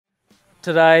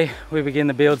Today we begin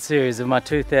the build series of my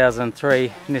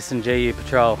 2003 Nissan GU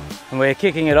Patrol, and we're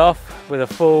kicking it off with a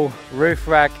full roof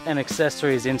rack and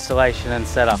accessories installation and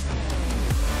setup.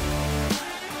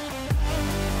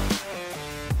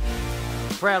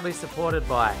 Proudly supported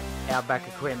by Outback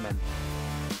Equipment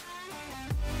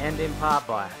and in part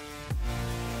by.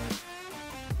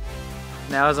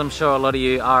 Now, as I'm sure a lot of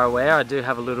you are aware, I do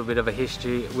have a little bit of a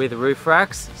history with roof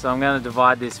racks, so I'm going to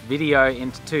divide this video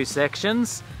into two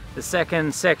sections. The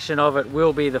second section of it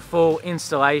will be the full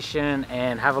installation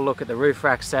and have a look at the roof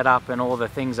rack setup and all the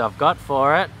things I've got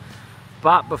for it.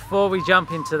 But before we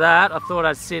jump into that, I thought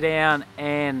I'd sit down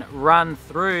and run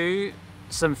through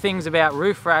some things about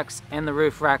roof racks and the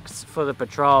roof racks for the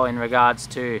Patrol in regards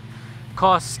to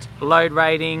cost, load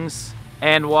ratings,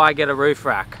 and why get a roof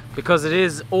rack. Because it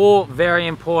is all very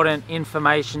important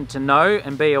information to know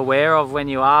and be aware of when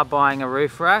you are buying a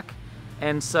roof rack,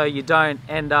 and so you don't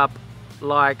end up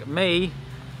like me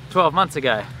 12 months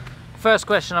ago. First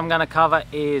question I'm going to cover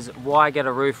is why get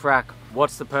a roof rack?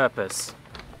 What's the purpose?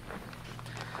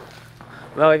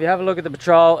 Well, if you have a look at the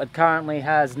Patrol, it currently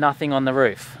has nothing on the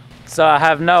roof. So I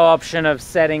have no option of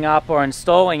setting up or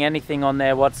installing anything on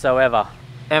there whatsoever.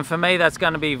 And for me, that's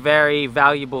going to be very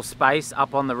valuable space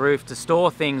up on the roof to store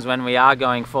things when we are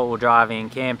going four-wheel driving and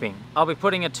camping. I'll be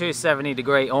putting a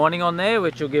 270-degree awning on there,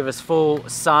 which will give us full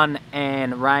sun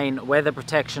and rain weather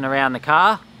protection around the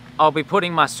car. I'll be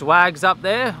putting my swags up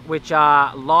there, which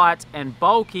are light and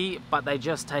bulky, but they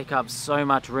just take up so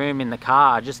much room in the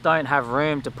car. I just don't have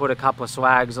room to put a couple of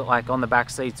swags like on the back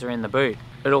seats or in the boot.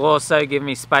 It'll also give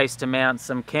me space to mount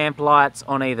some camp lights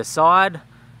on either side,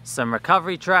 some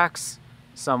recovery tracks,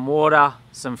 some water,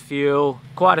 some fuel,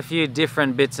 quite a few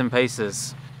different bits and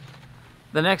pieces.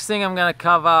 The next thing I'm going to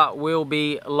cover will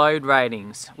be load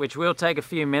ratings, which will take a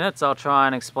few minutes. I'll try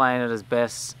and explain it as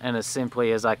best and as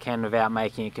simply as I can without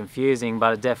making it confusing,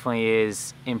 but it definitely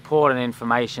is important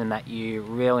information that you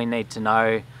really need to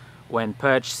know when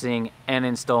purchasing and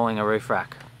installing a roof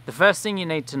rack. The first thing you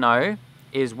need to know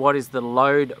is what is the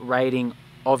load rating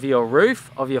of your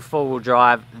roof, of your four-wheel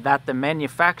drive, that the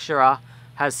manufacturer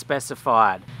has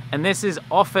specified. And this is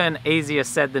often easier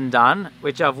said than done,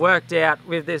 which I've worked out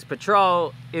with this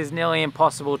Patrol is nearly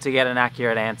impossible to get an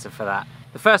accurate answer for that.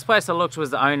 The first place I looked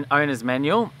was the owner's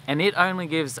manual, and it only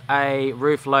gives a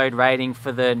roof load rating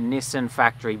for the Nissan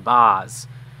factory bars,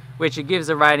 which it gives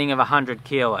a rating of 100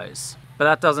 kilos. But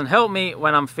that doesn't help me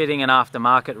when I'm fitting an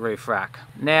aftermarket roof rack.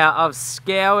 Now, I've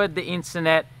scoured the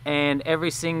internet and every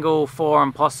single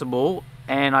forum possible,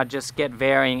 and I just get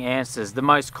varying answers. The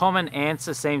most common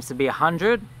answer seems to be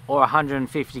 100 or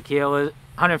 150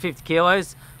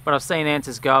 kilos, but I've seen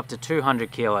answers go up to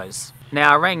 200 kilos.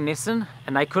 Now, I rang Nissan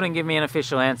and they couldn't give me an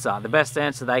official answer. The best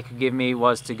answer they could give me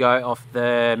was to go off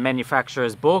the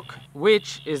manufacturer's book,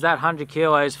 which is that 100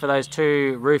 kilos for those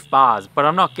two roof bars. But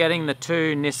I'm not getting the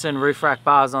two Nissan roof rack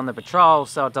bars on the Patrol,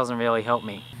 so it doesn't really help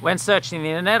me. When searching the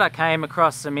internet, I came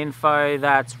across some info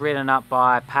that's written up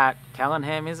by Pat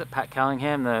Callingham, is it? Pat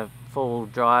Callingham, the full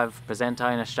drive presenter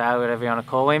in Australia, whatever you want to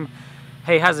call him.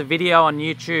 He has a video on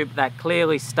YouTube that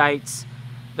clearly states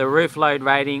the roof load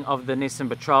rating of the Nissan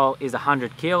Patrol is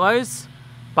 100 kilos,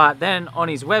 but then on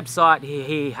his website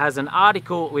he has an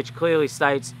article which clearly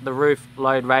states the roof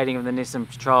load rating of the Nissan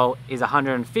Patrol is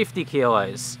 150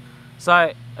 kilos.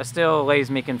 So it still leaves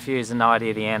me confused and no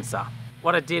idea the answer.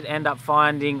 What I did end up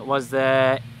finding was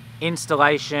the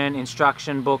installation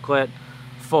instruction booklet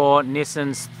for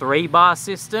Nissan's 3-bar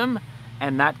system,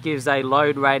 and that gives a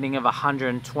load rating of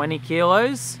 120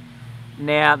 kilos.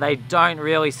 Now, they don't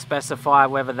really specify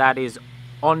whether that is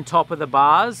on top of the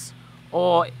bars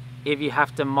or if you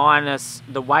have to minus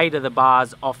the weight of the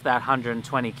bars off that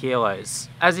 120 kilos.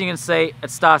 As you can see,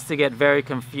 it starts to get very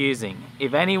confusing.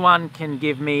 If anyone can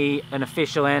give me an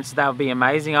official answer, that would be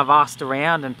amazing. I've asked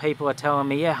around and people are telling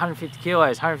me, yeah, 150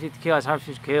 kilos, 150 kilos,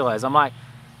 150 kilos. I'm like,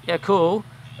 yeah, cool.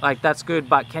 Like, that's good,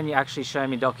 but can you actually show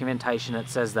me documentation that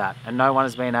says that? And no one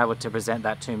has been able to present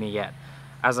that to me yet.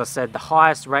 As I said, the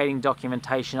highest rating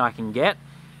documentation I can get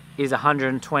is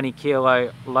 120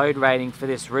 kilo load rating for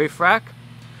this roof rack.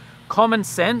 Common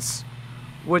sense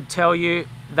would tell you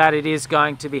that it is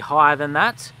going to be higher than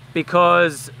that,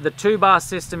 because the 2-bar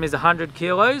system is 100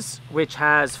 kilos, which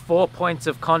has 4 points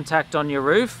of contact on your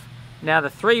roof. Now, the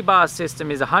 3-bar system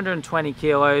is 120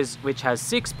 kilos, which has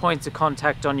 6 points of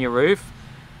contact on your roof.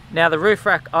 Now, the roof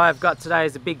rack I've got today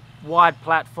is a big wide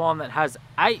platform that has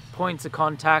 8 points of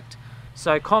contact.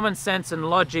 So common sense and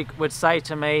logic would say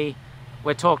to me,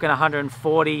 we're talking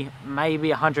 140, maybe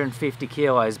 150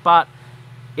 kilos. But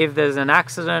if there's an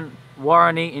accident,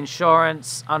 warranty,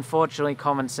 insurance, unfortunately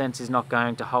common sense is not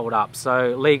going to hold up.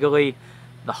 So legally,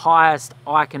 The highest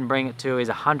I can bring it to is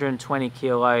 120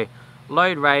 kilo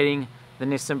load rating the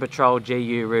Nissan Patrol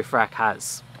GU roof rack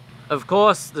has. Of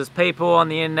course, there's people on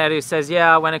the internet who says,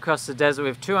 yeah, I went across the desert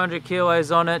with 200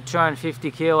 kilos on it, 250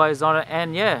 kilos on it,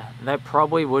 and yeah, they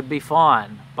probably would be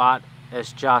fine, but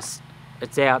it's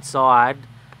outside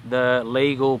the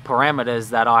legal parameters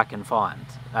that I can find.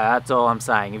 That's all I'm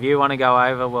saying. If you want to go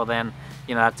over, well then,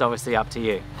 you know, that's obviously up to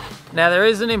you. Now, there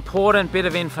is an important bit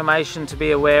of information to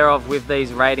be aware of with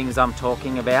these ratings I'm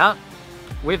talking about.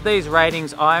 With these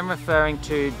ratings, I'm referring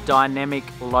to dynamic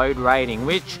load rating,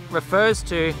 which refers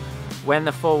to when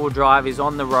the four-wheel drive is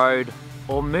on the road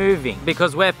or moving.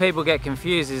 Because where people get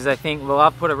confused is they think, well,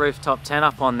 I've put a rooftop tent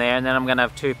up on there and then I'm gonna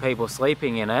have 2 people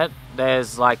sleeping in it.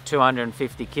 There's like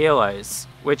 250 kilos,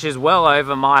 which is well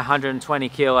over my 120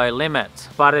 kilo limit.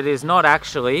 But it is not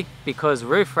actually, because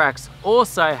roof racks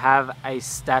also have a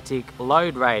static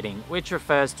load rating, which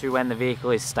refers to when the vehicle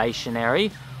is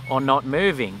stationary or not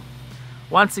moving.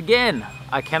 Once again,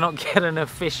 I cannot get an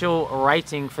official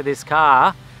rating for this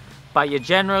car, but you're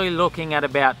generally looking at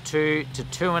about 2 to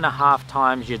 2.5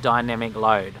 times your dynamic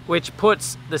load, which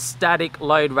puts the static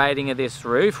load rating of this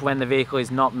roof when the vehicle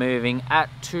is not moving at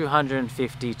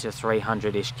 250 to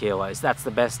 300-ish kilos. That's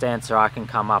the best answer I can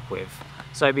come up with.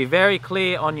 So be very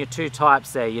clear on your 2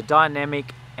 types there, your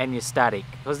dynamic and your static,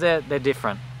 because they're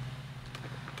different.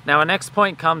 Now our next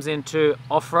point comes into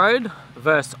off-road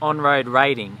versus on-road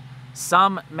rating.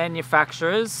 Some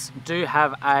manufacturers do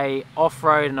have a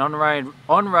off-road and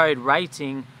on-road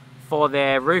rating for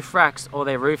their roof racks or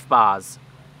their roof bars,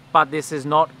 but this is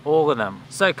not all of them.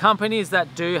 So companies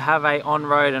that do have a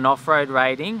on-road and off-road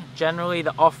rating, generally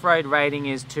the off-road rating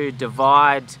is to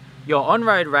divide your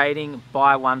on-road rating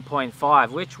by 1.5,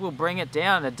 which will bring it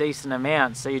down a decent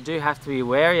amount. So you do have to be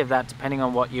wary of that depending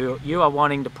on what you are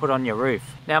wanting to put on your roof.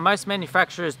 Now, most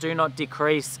manufacturers do not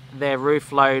decrease their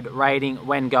roof load rating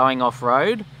when going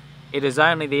off-road. It is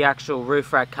only the actual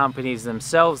roof rack companies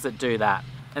themselves that do that.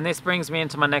 And this brings me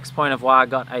into my next point of why I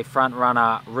got a front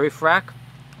runner roof rack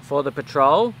for the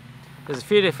Patrol. There's a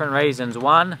few different reasons.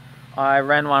 One, I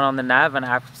ran one on the nav and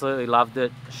absolutely loved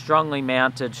it. Strongly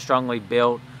mounted, strongly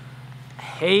built.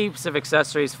 Heaps of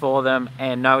accessories for them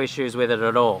and no issues with it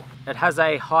at all. It has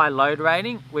a high load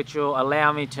rating, which will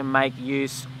allow me to make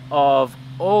use of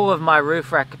all of my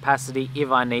roof rack capacity if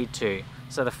I need to.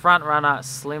 So the front runner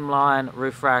Slimline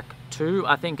roof rack 2,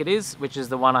 I think it is, which is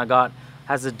the one I got,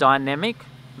 has a dynamic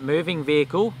moving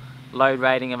vehicle load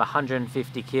rating of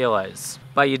 150 kilos.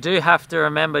 But you do have to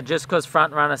remember, just because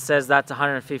front runner says that's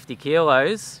 150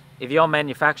 kilos, if your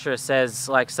manufacturer says,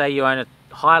 like say you own a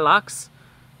Hilux,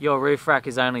 your roof rack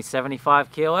is only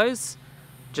 75 kilos,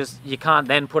 you can't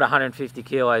then put 150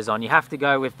 kilos on. You have to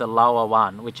go with the lower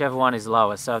one, whichever one is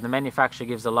lower. So if the manufacturer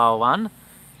gives the lower one,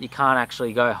 you can't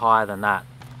actually go higher than that.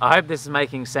 I hope this is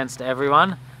making sense to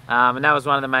everyone. And that was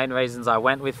one of the main reasons I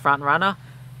went with front runner,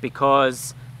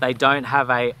 because they don't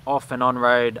have a off and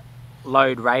on-road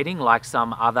load rating like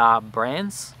some other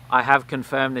brands. I have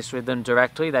confirmed this with them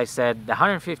directly. They said the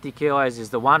 150 kilos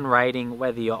is the one rating,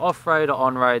 whether you're off-road or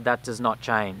on-road, that does not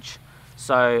change.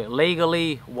 So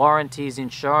legally, warranties,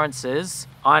 insurances,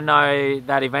 I know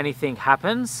that if anything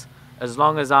happens, as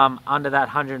long as I'm under that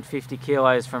 150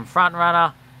 kilos from front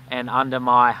runner and under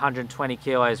my 120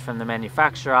 kilos from the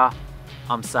manufacturer,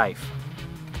 I'm safe.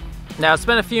 Now, I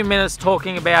spent a few minutes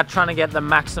talking about trying to get the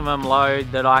maximum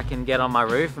load that I can get on my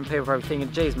roof, and people are probably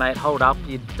thinking, geez mate, hold up,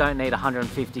 you don't need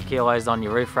 150 kilos on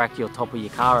your roof rack, you'll topple your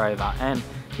car over. And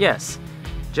yes,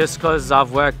 just because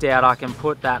I've worked out I can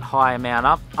put that high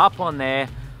amount up on there,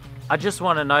 I just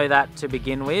want to know that to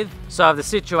begin with. So if the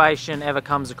situation ever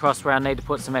comes across where I need to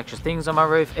put some extra things on my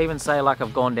roof, even say like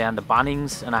I've gone down to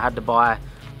Bunnings and I had to buy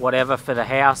whatever for the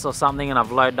house or something and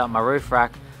I've loaded up my roof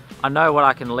rack, I know what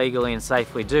I can legally and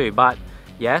safely do. But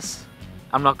yes,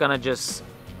 I'm not going to just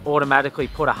automatically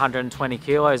put 120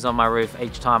 kilos on my roof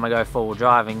each time I go four-wheel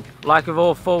driving. Like with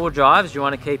all four-wheel drives, you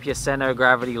want to keep your center of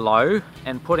gravity low,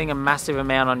 and putting a massive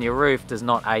amount on your roof does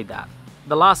not aid that.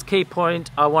 The last key point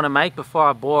I want to make before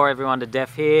I bore everyone to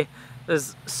death here,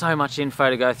 there's so much info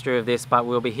to go through of this, but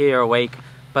we'll be here a week.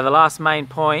 But the last main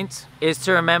point is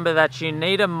to remember that you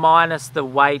need to minus the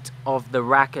weight of the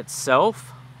rack itself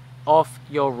off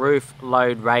your roof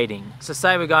load rating. So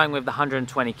say we're going with the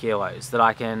 120 kilos that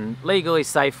I can legally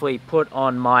safely put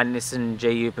on my Nissan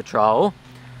GU Patrol.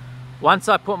 Once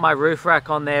I put my roof rack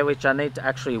on there, which I need to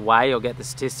actually weigh or get the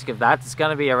statistic of that, it's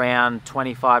going to be around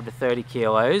 25 to 30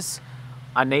 kilos.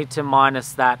 I need to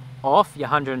minus that off your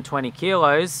 120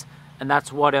 kilos, and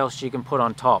that's what else you can put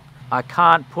on top. I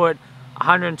can't put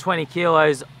 120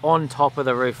 kilos on top of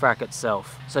the roof rack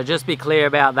itself. So just be clear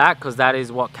about that, because that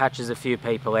is what catches a few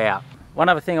people out. One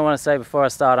other thing I want to say before I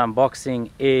start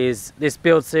unboxing is this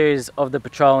build series of the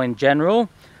Patrol in general,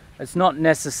 it's not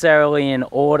necessarily in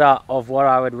order of what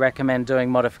I would recommend doing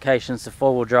modifications to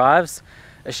four-wheel drives.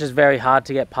 It's just very hard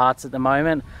to get parts at the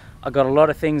moment. I've got a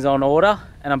lot of things on order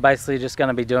and I'm basically just going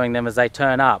to be doing them as they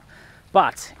turn up.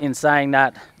 But in saying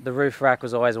that, the roof rack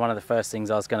was always one of the first things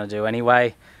I was going to do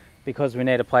anyway, because we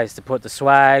need a place to put the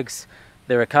swags,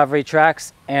 the recovery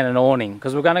tracks and an awning.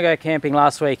 Because we're going to go camping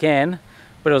last weekend,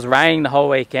 but it was raining the whole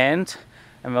weekend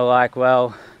and we're like,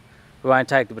 well, we won't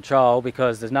take the Patrol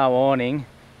because there's no awning,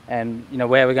 and you know,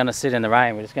 where we're going to sit in the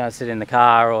rain? We're just going to sit in the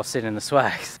car or sit in the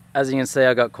swags. As you can see,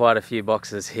 I've got quite a few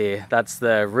boxes here. That's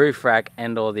the roof rack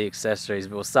and all the accessories,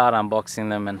 but we'll start unboxing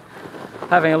them and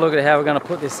having a look at how we're going to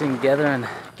put this thing together and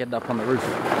get it up on the roof.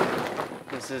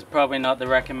 This is probably not the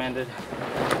recommended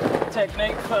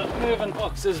technique for moving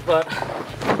boxes, but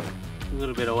a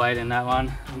little bit of weight in that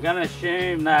one. I'm going to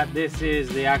assume that this is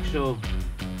the actual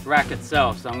rack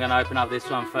itself, so I'm going to open up this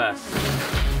one first.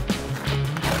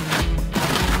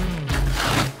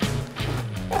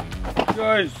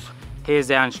 Guys,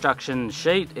 here's our instruction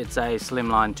sheet. It's a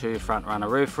Slimline 2 front runner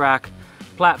roof rack.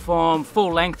 Platform,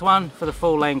 full length one for the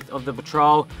full length of the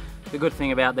Patrol. The good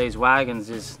thing about these wagons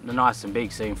is they're nice and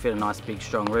big, so you can fit a nice big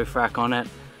strong roof rack on it.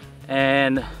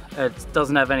 And it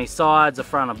doesn't have any sides, the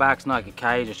front or back's like a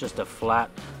cage, it's just a flat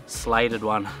slated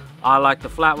one. I like the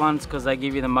flat ones because they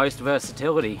give you the most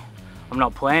versatility. I'm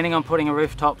not planning on putting a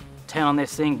rooftop tent on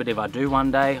this thing, but if I do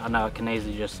one day, I know it can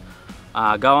easily just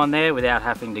go on there without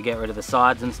having to get rid of the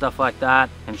sides and stuff like that.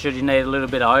 And should you need a little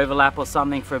bit of overlap or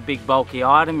something for a big bulky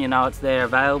item, you know it's there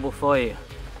available for you.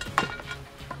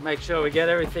 Make sure we get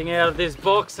everything out of this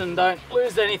box and don't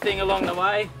lose anything along the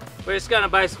way. We're just going to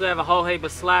basically have a whole heap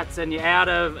of slats and you're out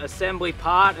of assembly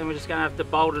part, and we're just going to have to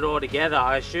bolt it all together,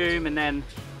 I assume, and then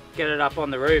get it up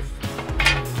on the roof.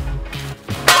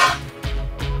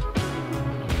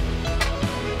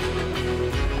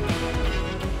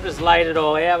 Just laid it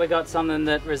all out. We got something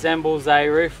that resembles a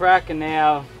roof rack, and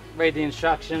now read the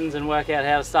instructions and work out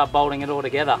how to start bolting it all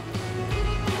together.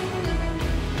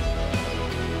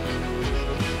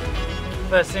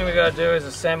 First thing we got to do is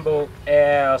assemble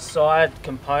our side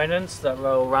components that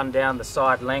will run down the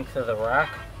side length of the rack.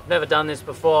 I've never done this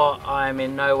before. I'm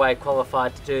in no way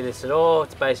qualified to do this at all.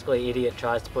 It's basically idiot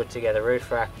tries to put together a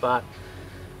roof rack, but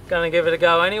gonna give it a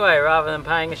go anyway rather than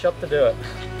paying a shop to do it.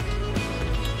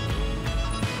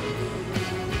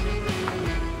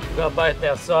 We've got both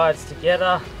our sides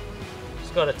together.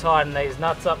 Just got to tighten these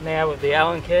nuts up now with the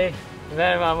Allen key. If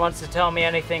anyone wants to tell me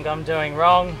anything I'm doing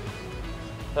wrong,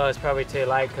 though it's probably too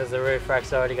late because the roof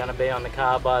rack's already going to be on the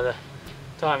car by the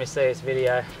time you see this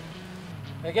video.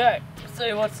 Okay, let's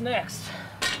see what's next.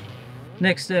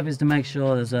 Next step is to make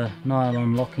sure there's a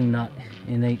nylon locking nut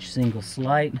in each single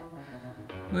slate,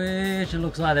 which it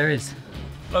looks like there is.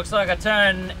 Looks like I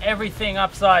turn everything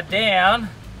upside down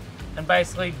and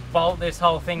basically bolt this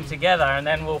whole thing together, and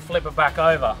then we'll flip it back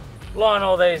over. Line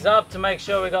all these up to make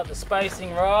sure we got the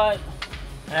spacing right,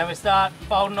 and then we start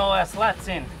folding all our slats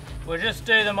in. We'll just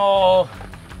do them all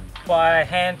by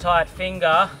hand tight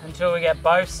finger until we get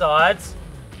both sides,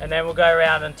 and then we'll go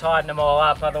around and tighten them all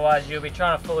up, otherwise you'll be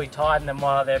trying to fully tighten them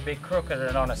while they're a bit crooked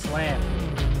and on a slant.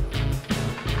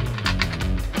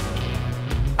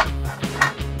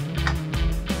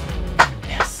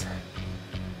 Yes,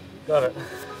 got it.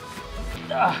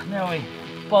 Now we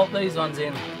bolt these ones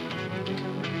in.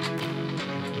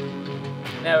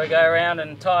 Now we go around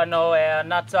and tighten all our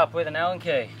nuts up with an Allen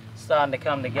key. Starting to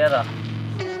come together.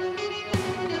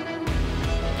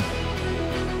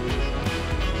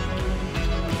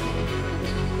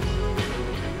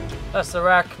 That's the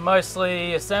rack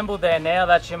mostly assembled there now.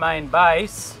 That's your main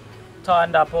base.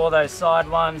 Tightened up all those side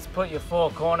ones, put your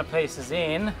four corner pieces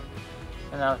in,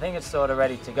 and I think it's sort of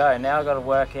ready to go. Now I've got to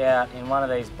work out in one of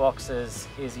these boxes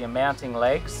is your mounting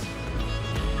legs.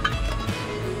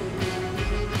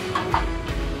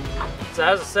 So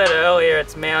as I said earlier,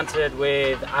 it's mounted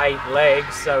with 8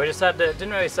 legs, so we just had to,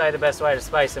 didn't really say the best way to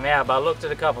space them out, but I looked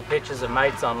at a couple of pictures of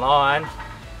mates online.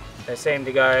 They seem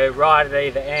to go right at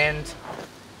either end,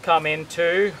 come in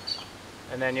 2,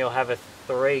 and then you'll have a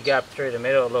 3 gap through the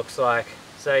middle, it looks like.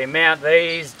 So you mount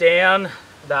these down,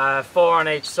 the 4 on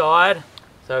each side.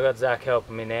 So I've got Zach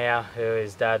helping me now, who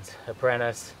is Dad's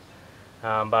apprentice.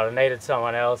 But I needed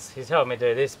someone else. He's helped me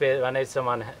do this bit. I need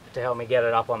someone to help me get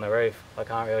it up on the roof. I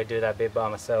can't really do that bit by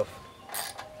myself.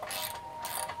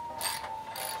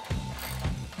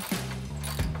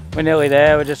 We're nearly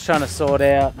there. We're just trying to sort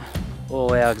out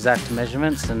all our exact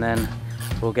measurements, and then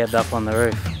we'll get it up on the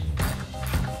roof.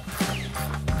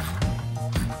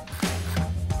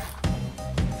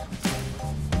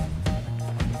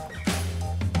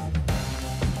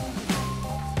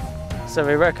 So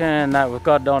we reckon that we've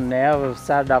got it on now. We've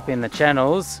set it up in the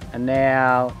channels, and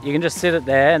now you can just sit it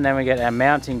there, and then we get our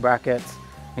mounting brackets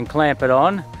and clamp it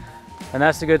on. And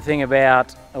that's the good thing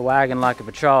about a wagon like a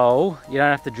Patrol. You don't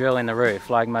have to drill in the roof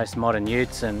like most modern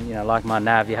utes, and you know, like my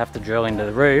Nav, you have to drill into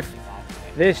the roof.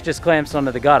 This just clamps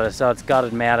onto the gutter, so it's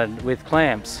gutted mounted with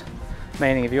clamps,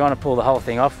 meaning if you want to pull the whole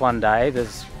thing off one day,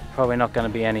 there's probably not going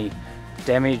to be any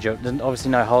damage, or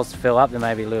obviously no holes to fill up. There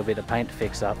may be a little bit of paint to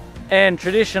fix up. And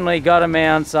traditionally, gutter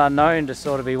mounts are known to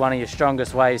sort of be one of your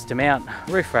strongest ways to mount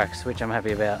roof racks, which I'm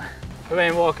happy about. We've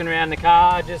been walking around the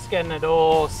car, just getting it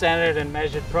all centered and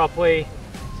measured properly.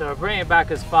 So we'll bring it back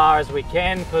as far as we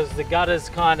can, because the gutters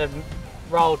kind of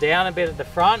roll down a bit at the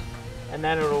front, and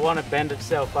then it'll want to bend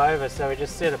itself over. So we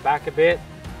just sit it back a bit.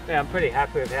 Yeah, I'm pretty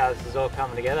happy with how this is all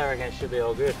coming together. I reckon it should be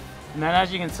all good. And then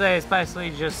as you can see, it's basically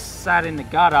just sat in the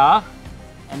gutter,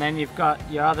 and then you've got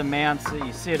your other mounts that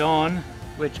you sit on,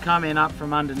 which come in up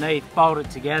from underneath, bolt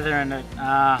it together, and it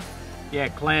yeah,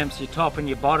 clamps your top and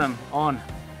your bottom on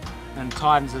and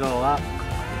tightens it all up.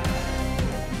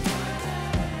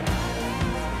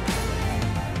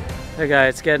 Okay,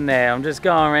 it's getting there. I'm just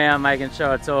going around making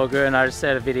sure it's all good, and I just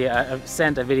sent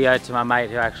a video to my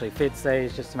mate who actually fits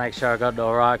these, just to make sure I got it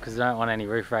all right, because I don't want any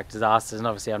roof rack disasters, and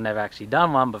obviously I've never actually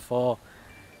done one before.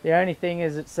 The only thing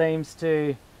is it seems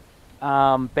to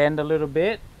bend a little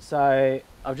bit, so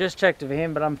I've just checked it for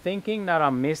him, but I'm thinking that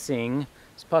I'm missing,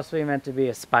 it's possibly meant to be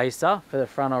a spacer for the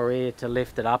front or rear to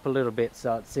lift it up a little bit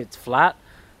so it sits flat.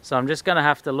 So I'm just going to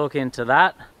have to look into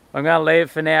that. I'm going to leave it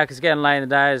for now because it's getting late in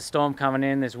the day. There's a storm coming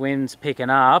in, this wind's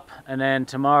picking up, and then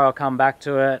tomorrow I'll come back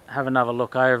to it, have another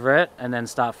look over it, and then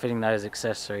start fitting those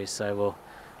accessories. So we'll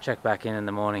check back in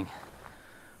the morning.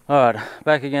 Alright,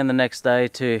 back again the next day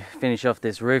to finish off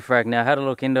this roof rack. Now I had a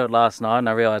look into it last night and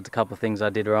I realised a couple of things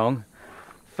I did wrong.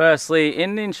 Firstly,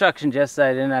 in the instructions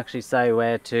yesterday, they didn't actually say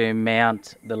where to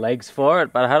mount the legs for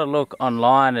it, but I had a look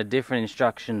online, a different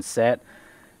instruction set.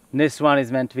 And this one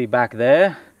is meant to be back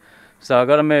there, so I've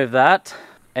got to move that.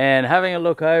 And having a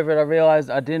look over it, I realised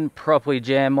I didn't properly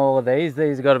jam all of these.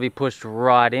 These have got to be pushed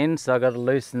right in, so I've got to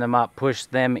loosen them up, push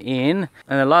them in.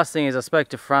 And the last thing is, I spoke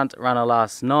to Front Runner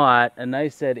last night, and they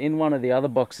said in one of the other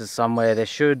boxes somewhere there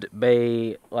should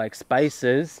be like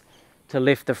spacers to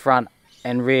lift the front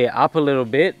and rear up a little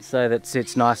bit so that it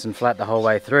sits nice and flat the whole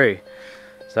way through.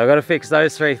 So I've got to fix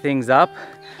those three things up,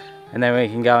 and then we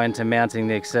can go into mounting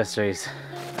the accessories.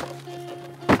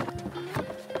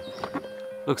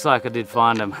 Looks like I did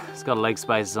find them. It's got leg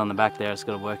spacers on the back there. It's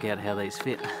got to work out how these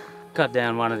fit. Cut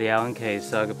down one of the Allen keys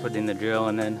so I could put in the drill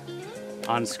and then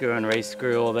unscrew and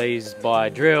rescrew all these by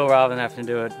drill rather than having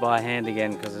to do it by hand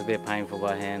again, because it's a bit painful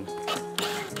by hand.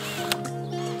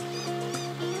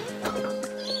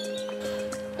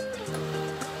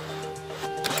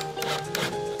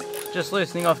 Just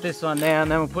loosening off this one now, and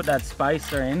then we'll put that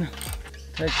spacer in.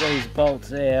 Take these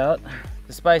bolts out.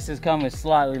 The spacers come with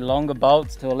slightly longer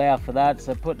bolts to allow for that,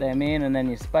 so put them in, and then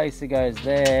your spacer goes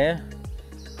there,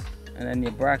 and then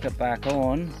your bracket back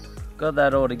on. Got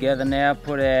that all together now.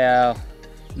 Put our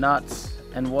nuts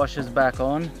and washers back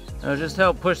on. It'll just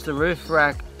help push the roof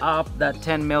rack up that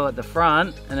 10mm at the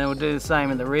front, and then we'll do the same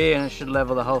at the rear, and it should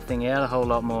level the whole thing out a whole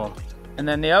lot more. And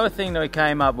then the other thing that we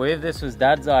came up with, this was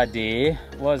Dad's idea,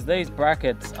 was these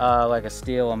brackets are like a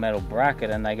steel or metal bracket,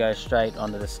 and they go straight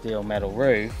onto the steel metal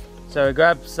roof. So we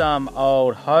grabbed some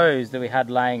old hose that we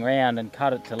had laying around and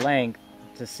cut it to length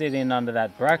to sit in under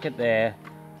that bracket there,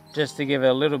 just to give it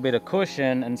a little bit of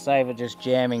cushion and save it just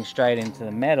jamming straight into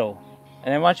the metal.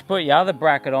 And then once you put your other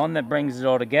bracket on that brings it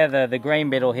all together, the green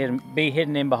bit will be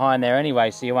hidden in behind there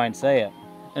anyway, so you won't see it.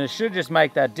 And it should just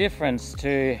make that difference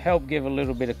to help give a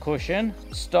little bit of cushion,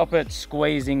 stop it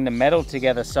squeezing the metal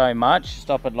together so much,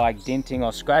 stop it like dinting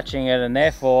or scratching it, and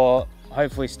therefore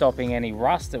hopefully stopping any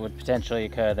rust that would potentially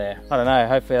occur there. I don't know,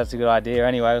 hopefully that's a good idea.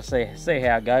 Anyway, we'll see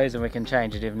how it goes, and we can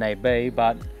change it if need be,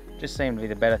 but it just seemed to be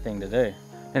the better thing to do.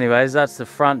 Anyways, that's the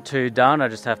front two done. I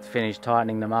just have to finish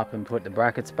tightening them up and put the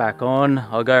brackets back on.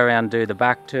 I'll go around and do the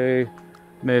back two,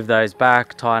 move those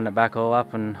back, tighten it back all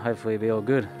up, and hopefully it'll be all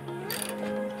good.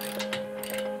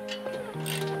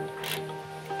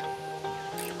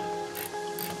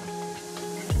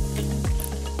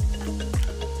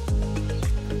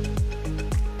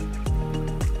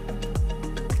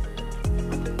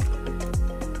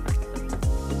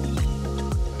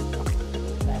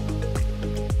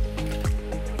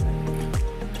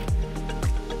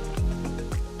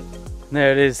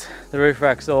 There it is, the roof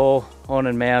rack's all on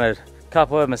and mounted.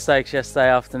 Couple of mistakes yesterday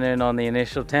afternoon on the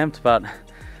initial attempt, but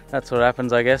that's what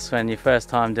happens, I guess, when you're first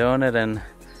time doing it, and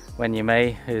when you're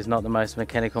me, who's not the most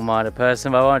mechanical minded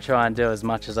person. But I want to try and do as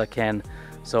much as I can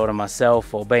sort of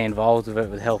myself or be involved with it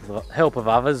with help of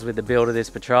others with the build of this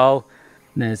Patrol.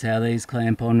 And there's how these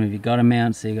clamp on if you've got a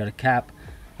mount. So you've got a cap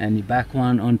and your back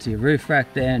one onto your roof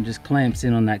rack there, and just clamps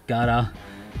in on that gutter.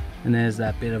 And there's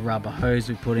that bit of rubber hose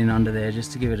we put in under there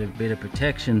just to give it a bit of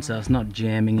protection so it's not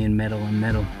jamming in metal and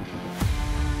metal.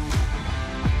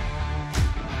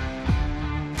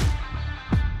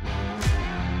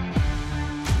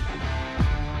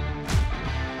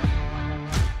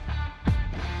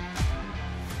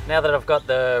 Now that I've got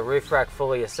the roof rack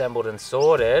fully assembled and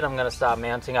sorted, I'm going to start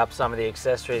mounting up some of the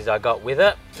accessories I got with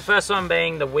it. The first one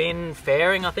being the wind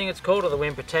fairing, I think it's called, or the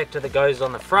wind protector that goes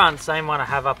on the front, same one I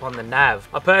have up on the nav.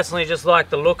 I personally just like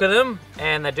the look of them,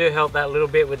 and they do help that little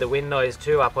bit with the wind noise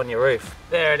too up on your roof.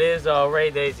 There it is. I'll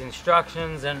read these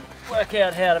instructions and work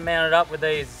out how to mount it up with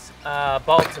these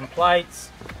bolts and plates.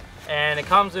 And it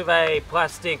comes with a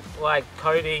plastic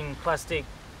coating, plastic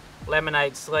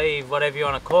lemonade sleeve, whatever you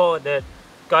want to call it, that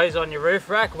goes on your roof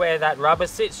rack where that rubber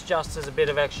sits, just as a bit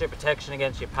of extra protection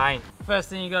against your paint. First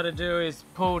thing you got to do is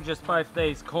pull just both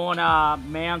these corner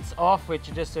mounts off, which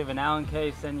are just with an Allen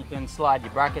key, then you can slide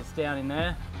your brackets down in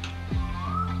there.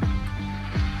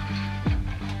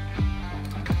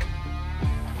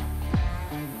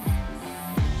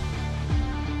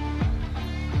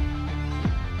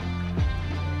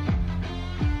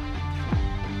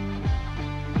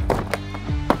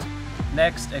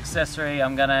 Next accessory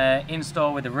I'm going to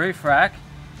install with the roof rack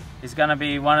is going to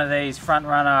be one of these front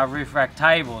runner roof rack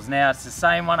tables. Now it's the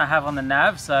same one I have on the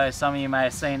nav, so some of you may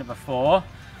have seen it before,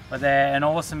 but they're an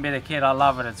awesome bit of kit. I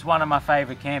love it. It's one of my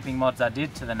favourite camping mods I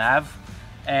did to the nav,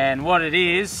 and what it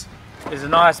is a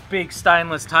nice big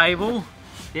stainless table.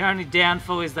 The only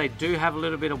downfall is they do have a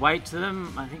little bit of weight to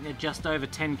them. I think they're just over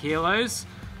 10 kilos,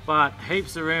 but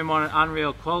heaps of room on it,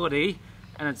 unreal quality.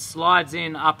 And it slides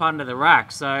in up under the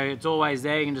rack, so it's always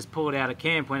there. You can just pull it out of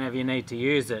camp whenever you need to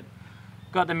use it.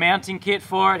 Got the mounting kit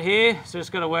for it here, so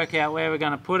just got to work out where we're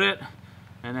going to put it,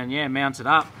 and then yeah, mount it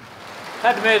up.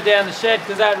 Had to move down the shed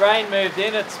because that rain moved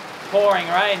in. It's pouring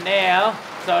rain now,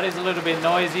 so it is a little bit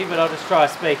noisy, but I'll just try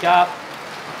to speak up.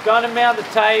 Going to mount the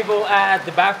table at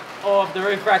the back of the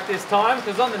roof rack this time,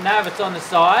 because on the nav it's on the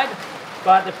side.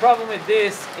 But the problem with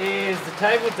this is the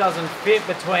table doesn't fit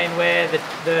between where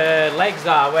the legs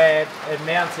are, where it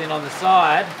mounts in on the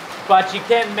side. But you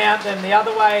can mount them the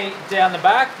other way down the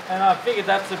back, and I figured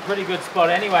that's a pretty good spot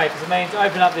anyway, because it means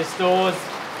open up this doors,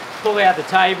 pull out the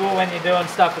table when you're doing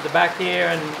stuff at the back here,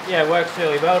 and yeah, it works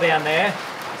really well down there.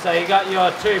 So you got your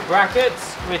two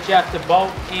brackets, which you have to bolt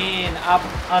in up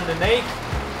underneath,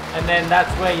 and then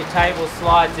that's where your table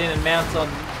slides in and mounts on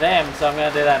them. So I'm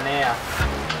going to do that now.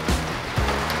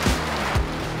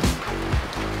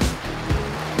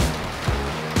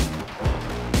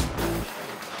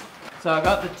 So I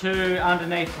got the two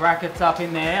underneath brackets up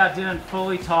in there. I didn't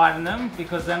fully tighten them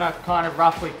because then I kind of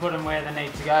roughly put them where they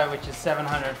need to go, which is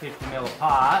 750mm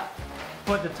apart.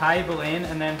 Put the table in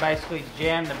and then basically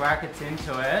jam the brackets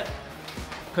into it,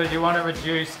 because you want to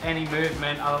reduce any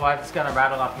movement, otherwise it's going to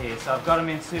rattle up here. So I've got them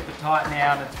in super tight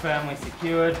now and it's firmly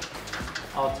secured.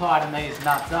 I'll tighten these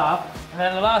nuts up. And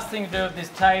then the last thing to do with this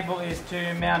table is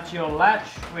to mount your latch,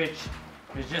 which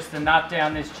is just a nut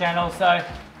down this channel. So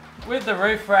with the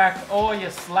roof rack, all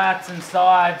your slats and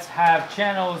sides have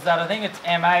channels that I think it's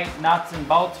M8 nuts and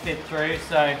bolts fit through,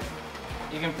 so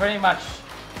you can pretty much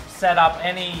set up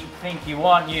anything you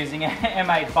want using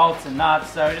M8 bolts and nuts.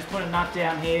 So just put a nut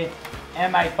down here,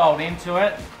 M8 bolt into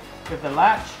it with the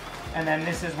latch, and then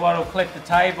this is what will clip the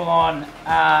table on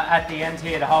at the end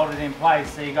here to hold it in place.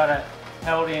 So you got it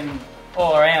held in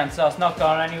all around so it's not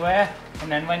going anywhere,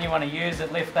 and then when you want to use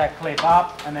it, lift that clip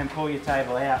up and then pull your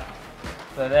table out.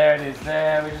 So there it is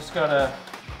there. We just got to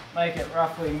make it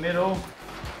roughly middle,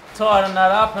 tighten that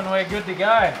up, and we're good to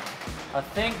go. I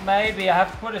think maybe I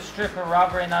have to put a strip of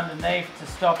rubber in underneath to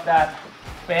stop that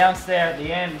bounce there at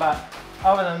the end, but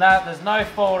other than that, there's no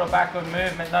forward or backward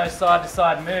movement, no side to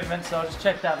side movement, so I'll just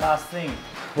check that last thing.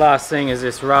 Last thing is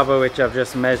this rubber, which I've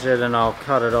just measured, and I'll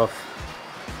cut it off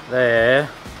there.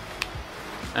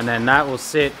 And then that will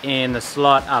sit in the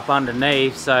slot up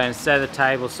underneath, so instead of the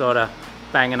table sort of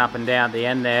banging up and down at the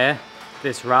end there,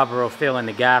 this rubber will fill in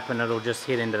the gap and it'll just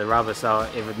hit into the rubber, so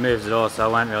if it moves at all, so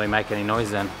it won't really make any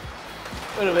noise then.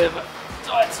 A little bit of a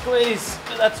tight squeeze,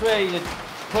 but that's where you're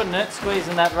putting it,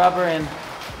 squeezing that rubber in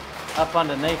up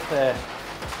underneath there.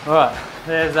 Alright,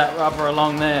 there's that rubber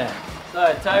along there.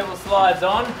 So table slides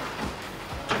on.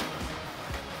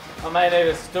 I may need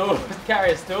a stool,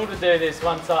 carry a stool to do this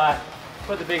once I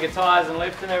put the bigger tyres and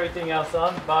lift and everything else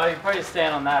on, but you probably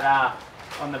stand on that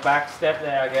on the back step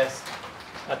there, I guess.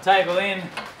 A table in,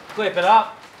 clip it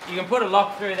up, You can put a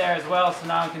lock through there as well so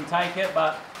no one can take it,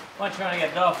 but once you want to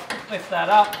get it off, lift that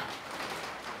up,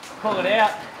 pull it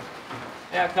out.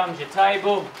 Out comes your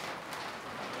table.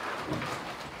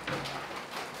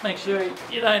 Make sure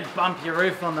you don't bump your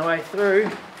roof on the way through.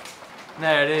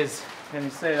 There it is. Can you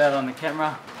see that on the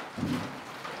camera?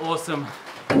 Awesome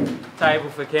table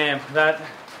for camp. That's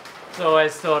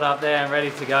always stored up there and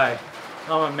ready to go.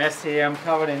 I'm a mess here. I'm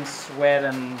covered in sweat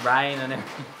and rain and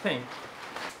everything.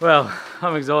 Well,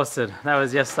 I'm exhausted. That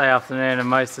was yesterday afternoon and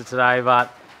most of today,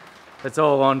 but it's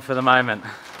all on for the moment.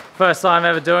 First time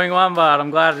ever doing one, but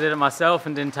I'm glad I did it myself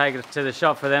and didn't take it to the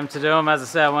shop for them to do them. As I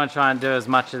said, I want to try and do as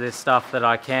much of this stuff that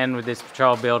I can with this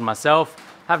patrol build myself.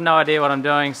 Have no idea what I'm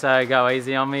doing, so go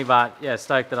easy on me, but yeah,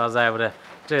 stoked that I was able to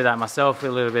do that myself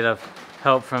with a little bit of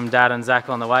help from Dad and Zach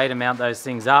on the way to mount those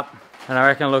things up. And I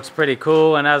reckon it looks pretty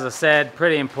cool, and as I said,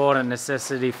 pretty important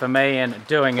necessity for me and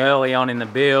doing early on in the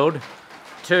build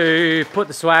to put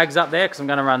the swags up there, because I'm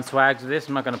going to run swags with this.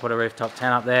 I'm not going to put a rooftop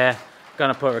tent up there.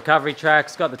 Going to put recovery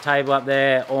tracks, got the table up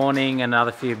there, awning and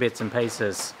another few bits and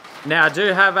pieces. Now I do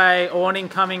have a awning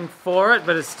coming for it,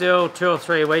 but it's still 2 or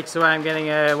 3 weeks away. I'm getting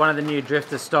one of the new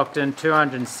Drifter Stockton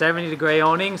 270 degree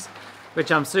awnings,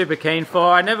 which I'm super keen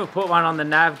for. I never put one on the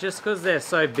nav just because they're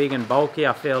so big and bulky,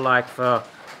 I feel like, for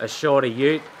a shorter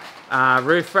ute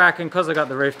roof rack, and because I got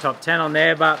the rooftop tent on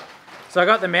there. But so I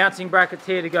got the mounting brackets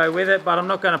here to go with it, but I'm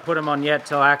not going to put them on yet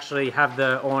till I actually have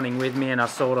the awning with me and I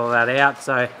sort all that out.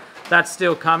 So that's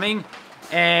still coming,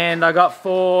 and I got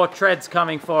 4 treads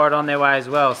coming for it on their way as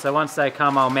well. So once they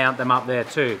come, I'll mount them up there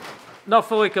too. Not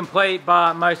fully complete,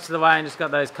 but most of the way, and just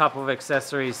got those couple of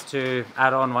accessories to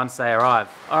add on once they arrive.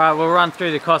 All right, we'll run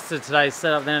through the cost of today's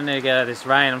setup, then I need to get out of this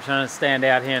rain. I'm trying to stand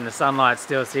out here in the sunlight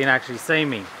still so you can actually see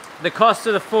me. The cost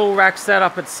of the full rack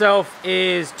setup itself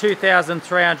is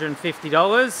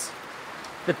 $2,350.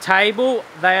 The table,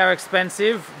 they are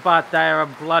expensive, but they are a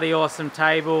bloody awesome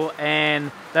table,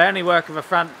 and they only work with a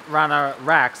front runner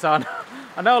rack. So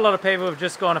I know a lot of people have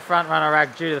just gone a front runner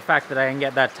rack due to the fact that they can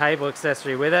get that table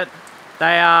accessory with it.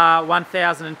 They are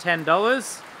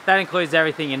 $1,010. That includes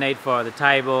everything you need for it, the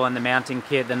table and the mounting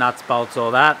kit, the nuts, bolts, all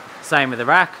that. Same with the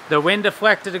rack. The wind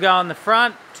deflector to go on the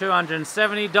front,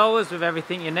 $270 with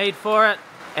everything you need for it.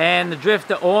 And the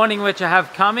Drifter awning, which I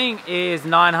have coming, is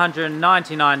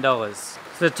 $999.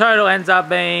 So the total ends up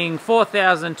being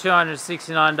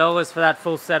 $4,269 for that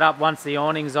full setup once the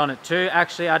awning's on it too.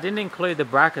 Actually, I didn't include the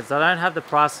brackets. I don't have the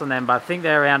price on them, but I think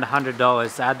they're around $100.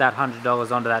 So add that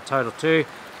 $100 onto that total too.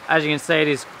 As you can see, it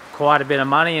is quite a bit of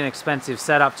money, an expensive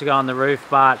setup to go on the roof,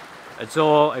 but it's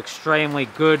all extremely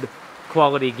good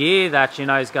quality gear that you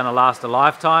know is going to last a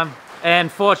lifetime.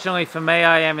 And fortunately for me,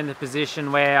 I am in the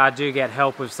position where I do get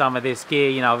help with some of this gear,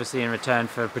 you know, obviously in return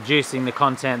for producing the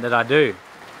content that I do.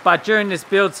 But during this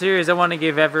build series, I want to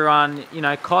give everyone, you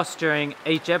know, cost during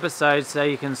each episode so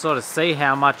you can sort of see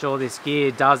how much all this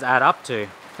gear does add up to.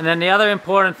 And then the other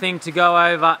important thing to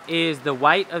go over is the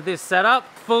weight of this setup.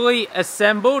 Fully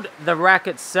assembled, the rack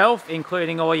itself,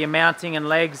 including all your mounting and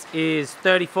legs, is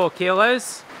 34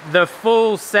 kilos. The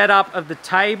full setup of the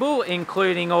table,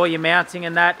 including all your mounting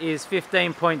and that, is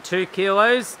 15.2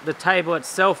 kilos. The table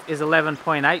itself is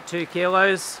 11.82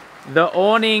 kilos. The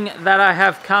awning that I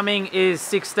have coming is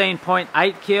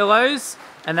 16.8 kilos.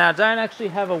 And now I don't actually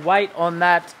have a weight on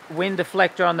that wind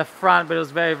deflector on the front, but it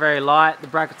was very, very light. The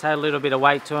brackets had a little bit of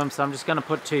weight to them, so I'm just going to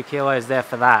put 2 kilos there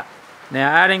for that. Now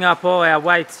adding up all our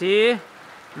weights here,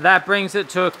 that brings it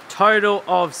to a total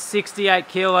of 68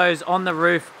 kilos on the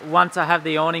roof once I have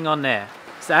the awning on there.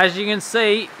 So as you can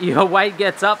see, your weight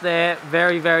gets up there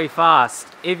very, very fast.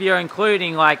 If you're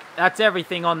including, like, that's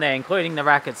everything on there, including the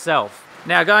rack itself.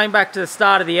 Now going back to the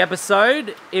start of the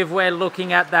episode, if we're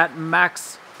looking at that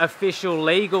max official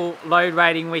legal load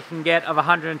rating we can get of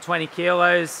 120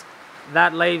 kilos,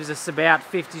 that leaves us about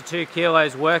 52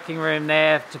 kilos working room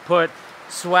there to put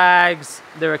swags,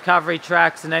 the recovery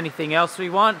tracks and anything else we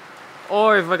want.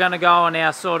 Or if we're going to go on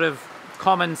our sort of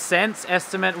common sense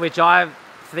estimate, which I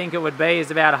think it would be, is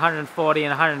about 140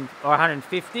 and 100 or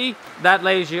 150, that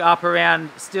leaves you up around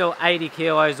still 80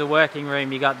 kilos of working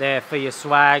room you got there for your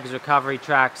swags, recovery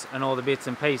tracks and all the bits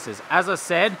and pieces. As I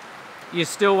said, you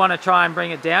still want to try and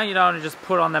bring it down. You don't want to just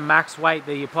put on the max weight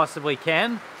that you possibly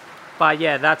can. But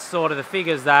yeah, that's sort of the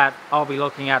figures that I'll be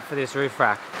looking at for this roof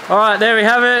rack. All right, there we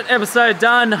have it. Episode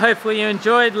done. Hopefully you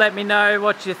enjoyed. Let me know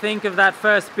what you think of that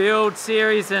first build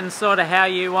series and sort of how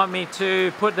you want me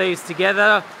to put these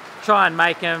together. Try and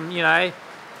make them, you know,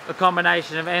 a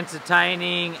combination of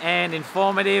entertaining and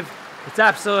informative. It's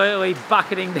absolutely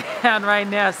bucketing down right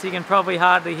now, so you can probably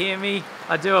hardly hear me.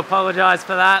 I do apologize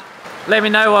for that. Let me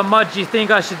know what mods you think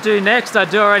I should do next. I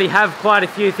do already have quite a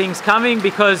few things coming,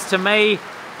 because to me,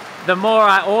 the more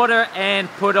I order and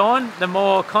put on, the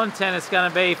more content it's going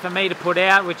to be for me to put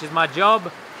out, which is my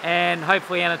job, and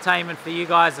hopefully entertainment for you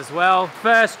guys as well.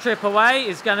 First trip away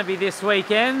is going to be this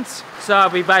weekend, so it'll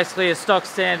be basically a stock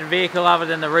standard vehicle other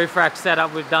than the roof rack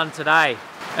setup we've done today.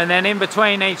 And then in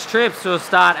between each trips, we'll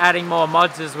start adding more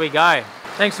mods as we go.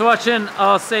 Thanks for watching.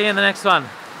 I'll see you in the next one.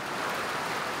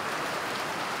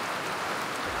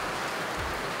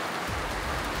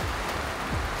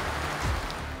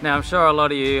 Now, I'm sure a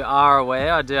lot of you are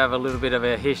aware, I do have a little bit of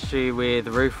a history with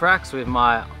roof racks with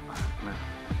my...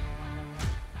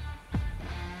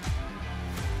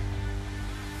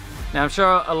 Now, I'm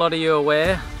sure a lot of you are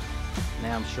aware,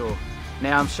 Now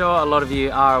I'm sure a lot of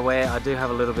you are aware I do have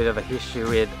a little bit of a history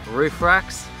with roof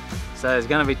racks. So there's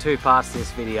going to be two parts to this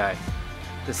video.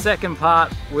 The second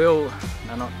part will...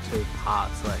 No, not two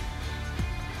parts, like...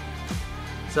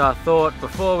 So I thought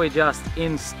before we just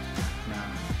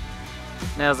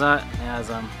Now,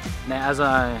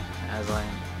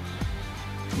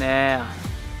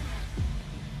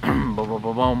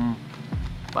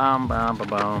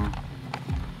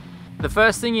 the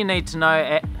first thing you need to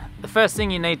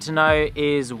know,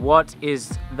 is what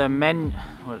is the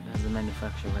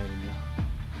manufacturer rating here.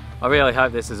 I really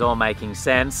hope this is all making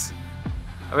sense.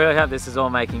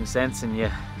 And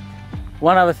yeah.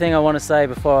 One other thing I want to say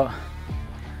before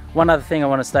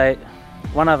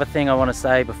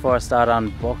I start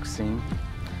unboxing.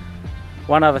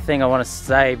 One other thing I want to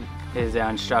say is our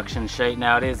instruction sheet.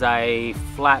 Now it is a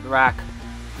flat rack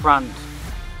front.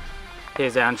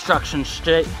 Here's our instruction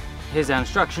sheet.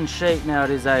 Now it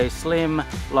is a slim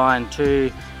line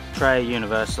 2 tray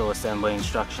universal assembly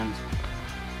instructions.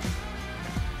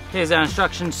 Here's our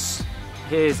instructions.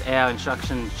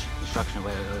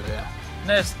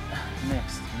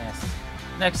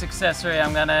 Next accessory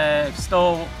I'm gonna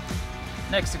install.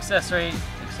 Next accessory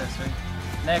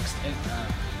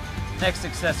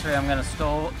I'm gonna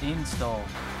install.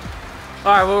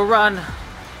 Alright,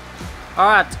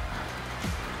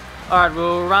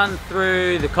 we'll run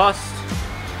through the cost